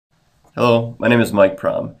Hello, my name is Mike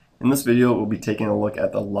Prom. In this video, we'll be taking a look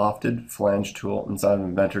at the Lofted Flange tool inside of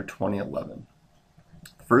Inventor 2011.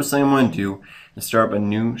 First thing I'm going to do is start up a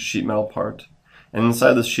new sheet metal part. And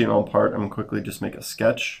inside this sheet metal part, I'm going to quickly just make a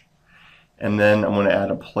sketch. And then I'm going to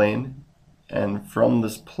add a plane. And from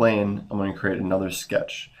this plane, I'm going to create another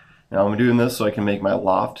sketch. Now I'm doing this so I can make my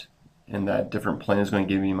loft, and that different plane is going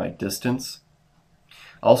to give me my distance.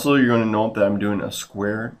 Also, you're going to note that I'm doing a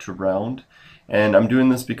square to round, and I'm doing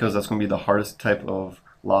this because that's going to be the hardest type of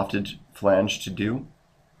lofted flange to do.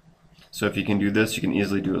 So if you can do this, you can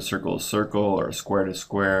easily do a circle to circle, or a square to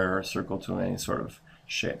square, or a circle to any sort of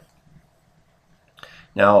shape.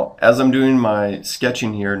 Now, as I'm doing my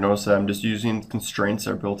sketching here, notice that I'm just using constraints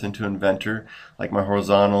that are built into Inventor, like my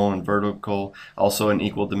horizontal and vertical, also an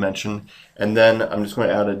equal dimension. And then I'm just going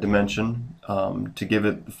to add a dimension to give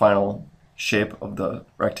it the final shape of the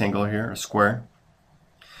rectangle here, a square.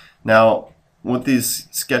 Now, with these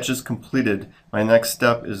sketches completed, my next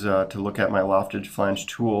step is to look at my Lofted Flange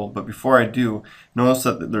tool. But before I do, notice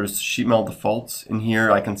that there's sheet metal defaults. In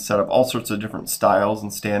here, I can set up all sorts of different styles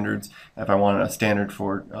and standards. If I wanted a standard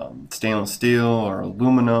for stainless steel or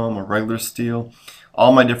aluminum or regular steel,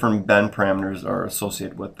 all my different bend parameters are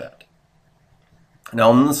associated with that.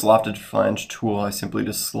 Now, in this Lofted Flange tool, I simply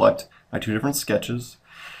just select my two different sketches.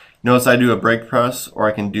 Notice I do a brake press, or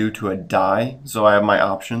I can do to a die, so I have my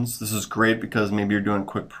options. This is great because maybe you're doing a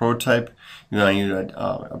quick prototype. You need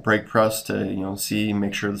a brake press to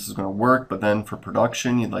make sure this is going to work. But then for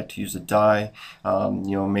production, you'd like to use a die.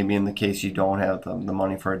 Maybe in the case you don't have the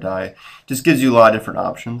money for a die. Just gives you a lot of different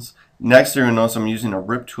options. Next, you're going to notice I'm using a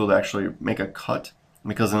rip tool to actually make a cut,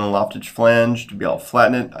 because in the Lofted Flange, to be able to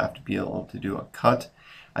flatten it, I have to be able to do a cut.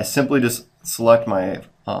 I simply just select my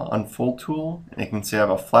unfold tool, and you can see I have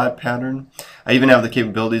a flat pattern. I even have the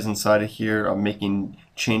capabilities inside of here of making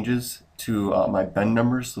changes to my bend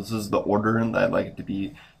numbers. So this is the order that I'd like it to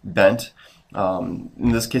be bent. In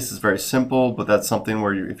this case, it's very simple, but that's something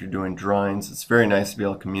where if you're doing drawings, it's very nice to be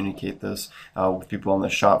able to communicate this with people on the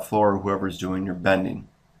shop floor or whoever's doing your bending.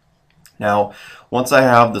 Now, once I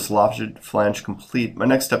have this Lofted Flange complete, my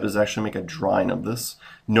next step is actually make a drawing of this.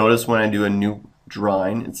 Notice when I do a new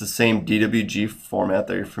drawing, it's the same DWG format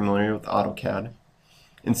that you're familiar with AutoCAD.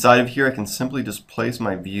 Inside of here, I can simply just place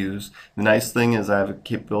my views. The nice thing is I have a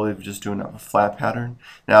capability of just doing a flat pattern.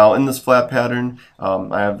 Now, in this flat pattern,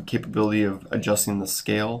 I have the capability of adjusting the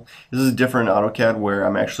scale. This is different in AutoCAD, where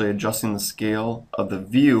I'm actually adjusting the scale of the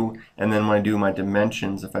view, and then when I do my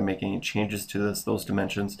dimensions, if I make any changes to those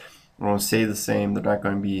dimensions are going to stay the same. They're not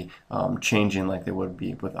going to be changing like they would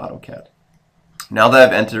be with AutoCAD. Now that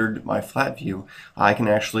I've entered my flat view, I can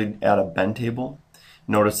actually add a bend table.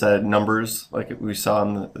 Notice that numbers, like we saw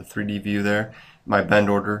in the 3D view there, my bend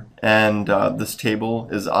order, and this table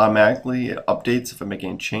is automatically, it updates if I'm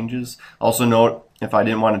making changes. Also note, if I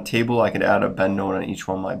didn't want a table, I could add a bend note on each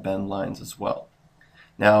one of my bend lines as well.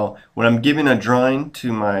 Now, when I'm giving a drawing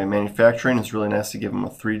to my manufacturing, it's really nice to give them a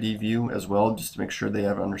 3D view as well, just to make sure they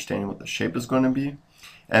have an understanding what the shape is going to be.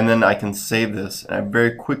 And then I can save this, and I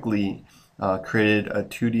very quickly created a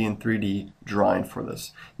 2D and 3D drawing for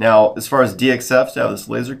this. Now, as far as DXFs, to have this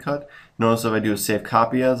laser cut, notice if I do a save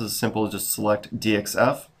copy as, it's simple as just select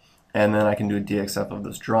DXF, and then I can do a DXF of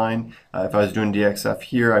this drawing. If I was doing DXF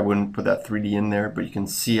here, I wouldn't put that 3D in there, but you can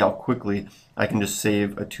see how quickly I can just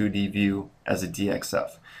save a 2D view as a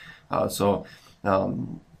DXF.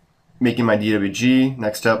 Making my DWG,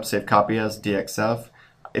 next step, save copy as DXF.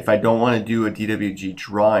 If I don't want to do a DWG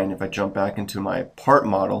drawing, if I jump back into my part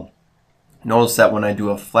model, notice that when I do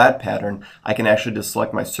a flat pattern, I can actually just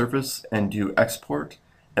select my surface and do export,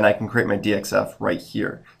 and I can create my DXF right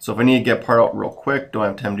here. So if I need to get part out real quick, don't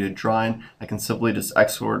have time to do a drawing, I can simply just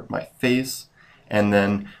export my face and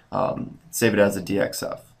then save it as a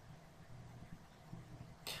DXF.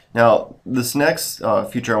 Now, this next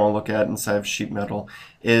feature I want to look at inside of sheet metal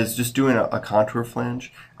is just doing a contour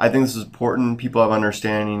flange. I think this is important. People have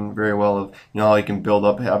understanding very well of how you can build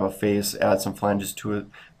up, have a face, add some flanges to it.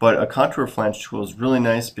 But a contour flange tool is really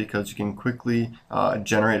nice because you can quickly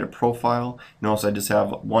generate a profile. Notice I just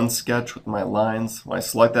have one sketch with my lines. When I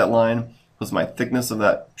select that line, was my thickness of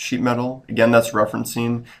that sheet metal. Again, that's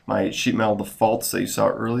referencing my sheet metal defaults that you saw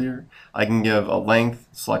earlier. I can give a length,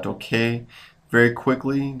 select OK. Very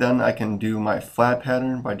quickly, then I can do my flat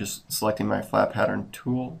pattern by just selecting my flat pattern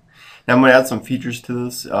tool. Now I'm going to add some features to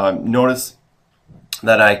this. Notice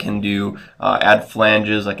that I can do add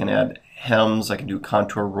flanges, I can add hems, I can do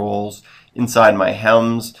contour rolls. Inside my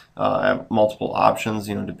hems, I have multiple options,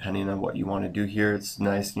 depending on what you want to do here. It's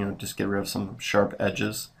nice, just get rid of some sharp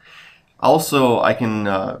edges. Also, I can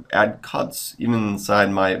add cuts even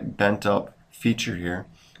inside my bent up feature here.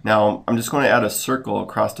 Now I'm just going to add a circle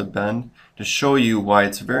across a bend to show you why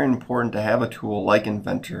it's very important to have a tool like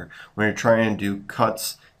Inventor when you're trying to do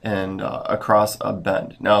cuts and across a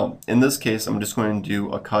bend. Now in this case I'm just going to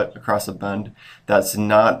do a cut across a bend that's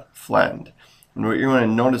not flattened. And what you're going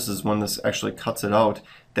to notice is when this actually cuts it out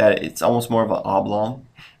that it's almost more of an oblong.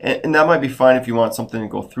 And that might be fine if you want something to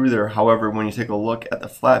go through there. However, when you take a look at the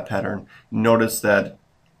flat pattern, notice that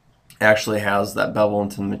actually has that bevel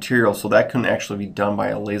into the material, so that couldn't actually be done by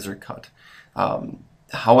a laser cut.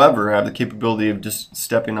 However, I have the capability of just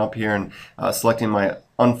stepping up here and selecting my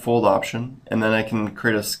unfold option, and then I can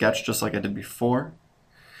create a sketch just like I did before.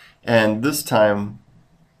 And this time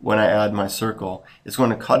when I add my circle, it's going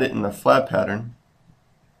to cut it in the flat pattern,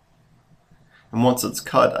 and once it's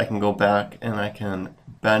cut I can go back and I can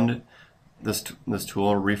bend this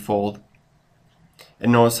tool, refold,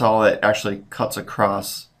 and notice how it actually cuts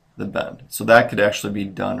across the bend. So that could actually be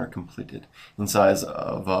done or completed inside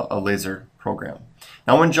of a laser program.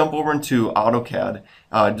 Now I'm going to jump over into AutoCAD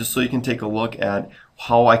just so you can take a look at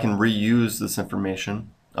how I can reuse this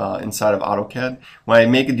information inside of AutoCAD. When I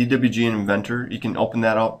make a DWG Inventor, you can open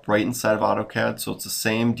that up right inside of AutoCAD, so it's the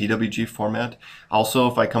same DWG format. Also,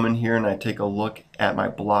 if I come in here and I take a look at my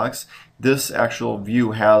blocks, this actual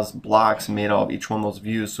view has blocks made out of each one of those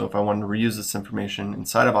views, so if I wanted to reuse this information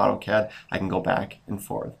inside of AutoCAD, I can go back and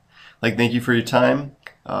forth. Thank you for your time.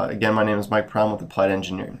 Again, my name is Mike Prom with Applied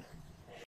Engineering.